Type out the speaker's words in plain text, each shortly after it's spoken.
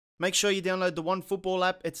Make sure you download the OneFootball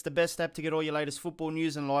app. It's the best app to get all your latest football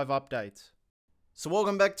news and live updates. So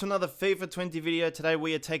welcome back to another FIFA 20 video. Today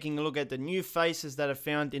we are taking a look at the new faces that are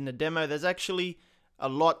found in the demo. There's actually a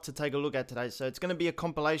lot to take a look at today. So it's going to be a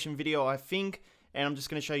compilation video, I think. And I'm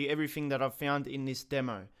just going to show you everything that I've found in this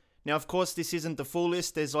demo. Now, of course, this isn't the full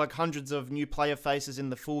list. There's like hundreds of new player faces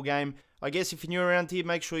in the full game. I guess if you're new around here,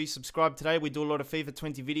 make sure you subscribe today. We do a lot of FIFA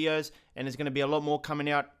 20 videos, and there's going to be a lot more coming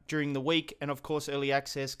out during the week, and of course, early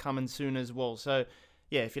access coming soon as well. So,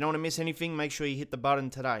 yeah, if you don't want to miss anything, make sure you hit the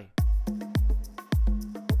button today.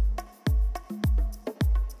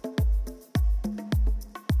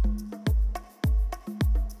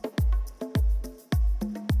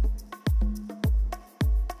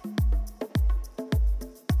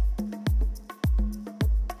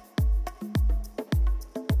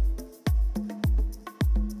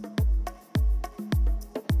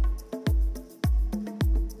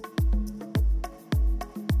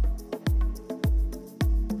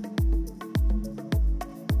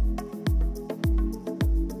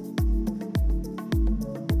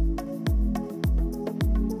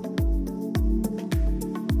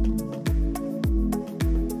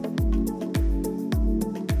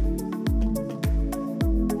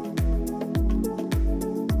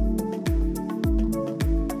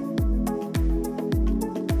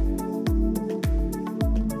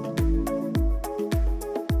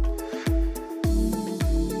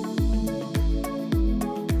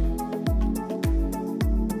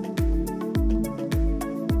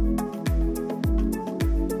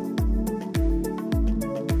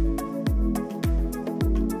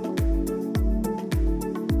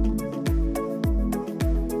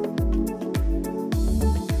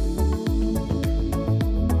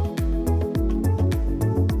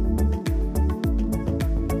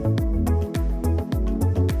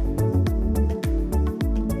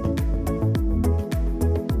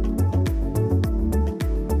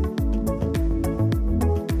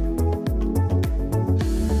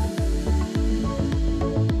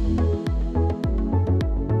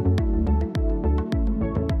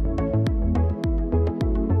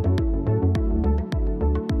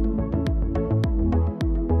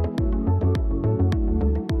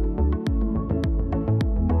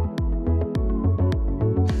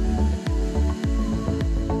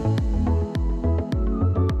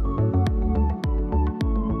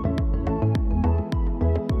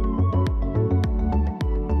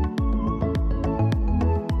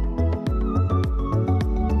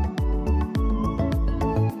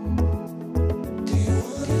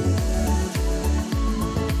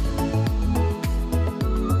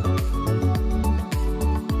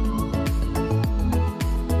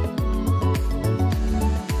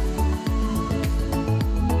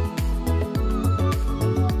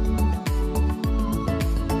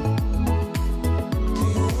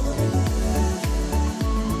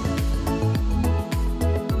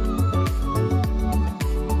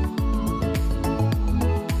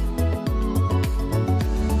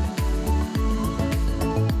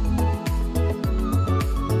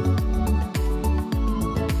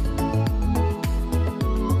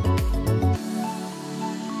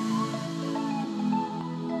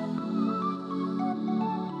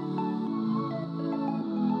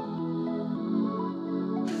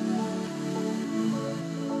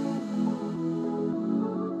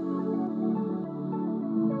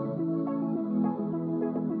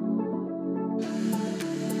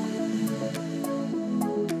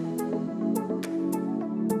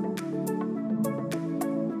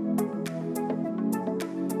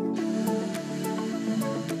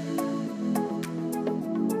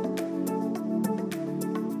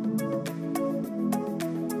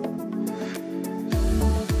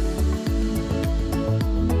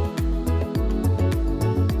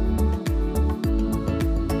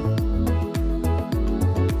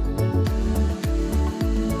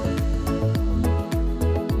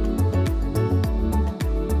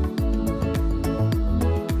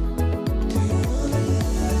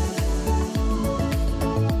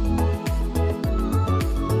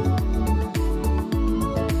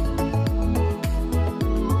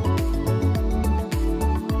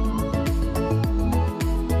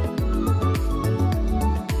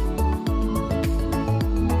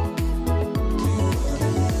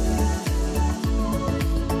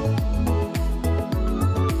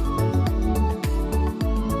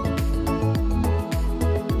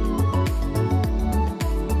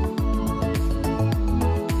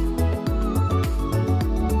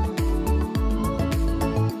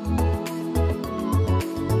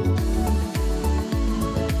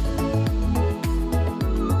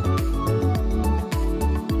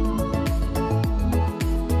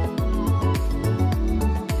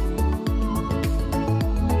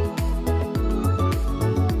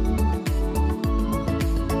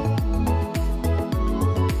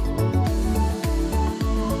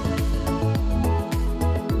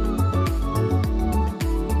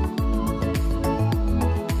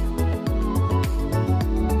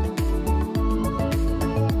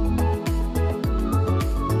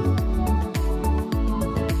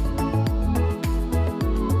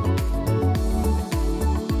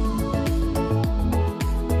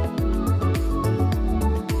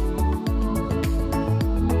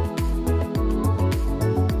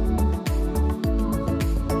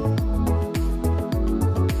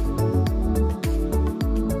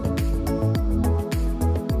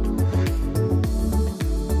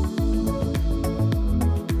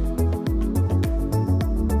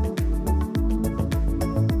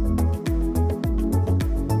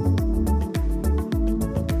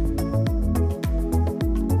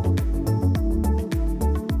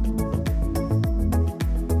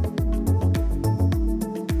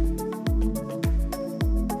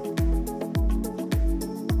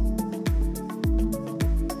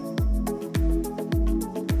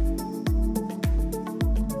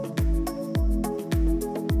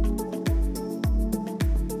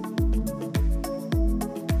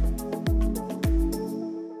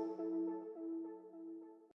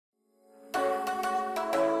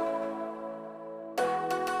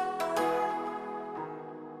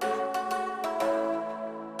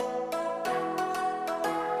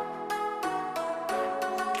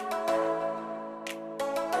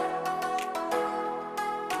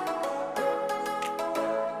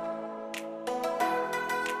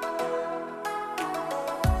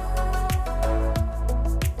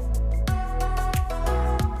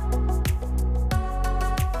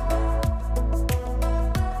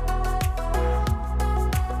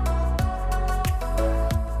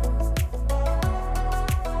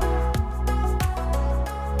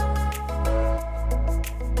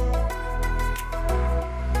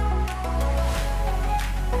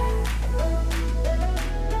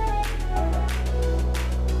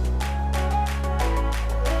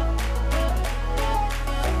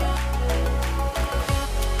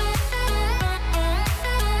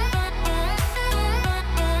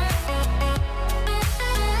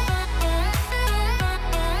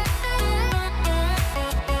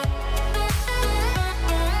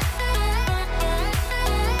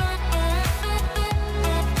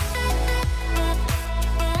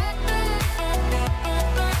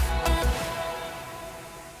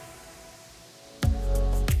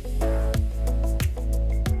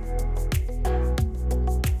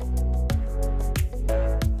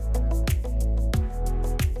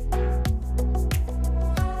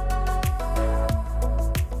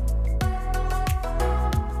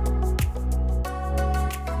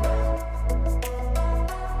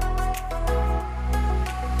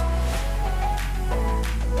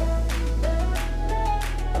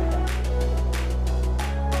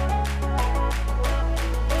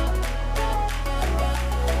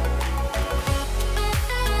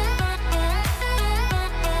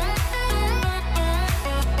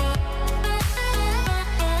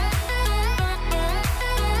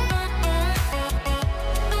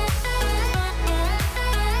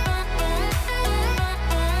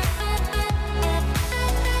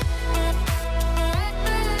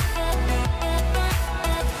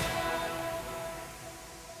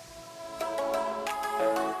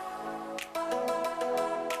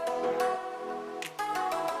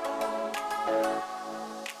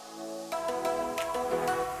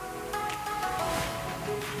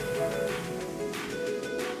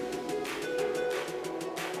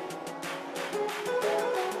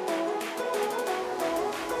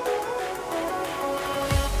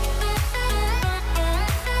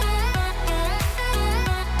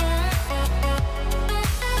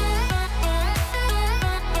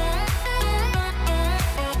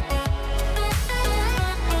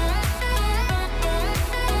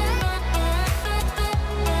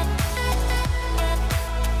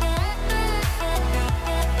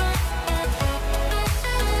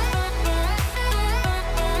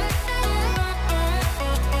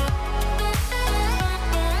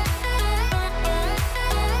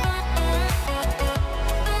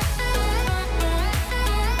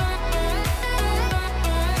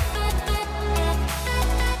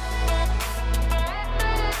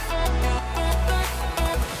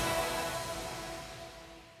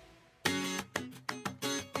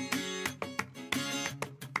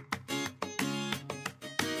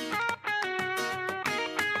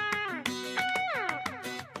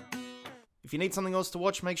 If you need something else to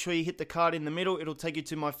watch, make sure you hit the card in the middle. It'll take you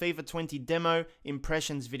to my FIFA 20 demo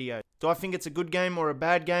impressions video. Do I think it's a good game or a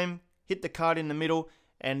bad game? Hit the card in the middle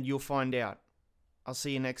and you'll find out. I'll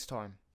see you next time.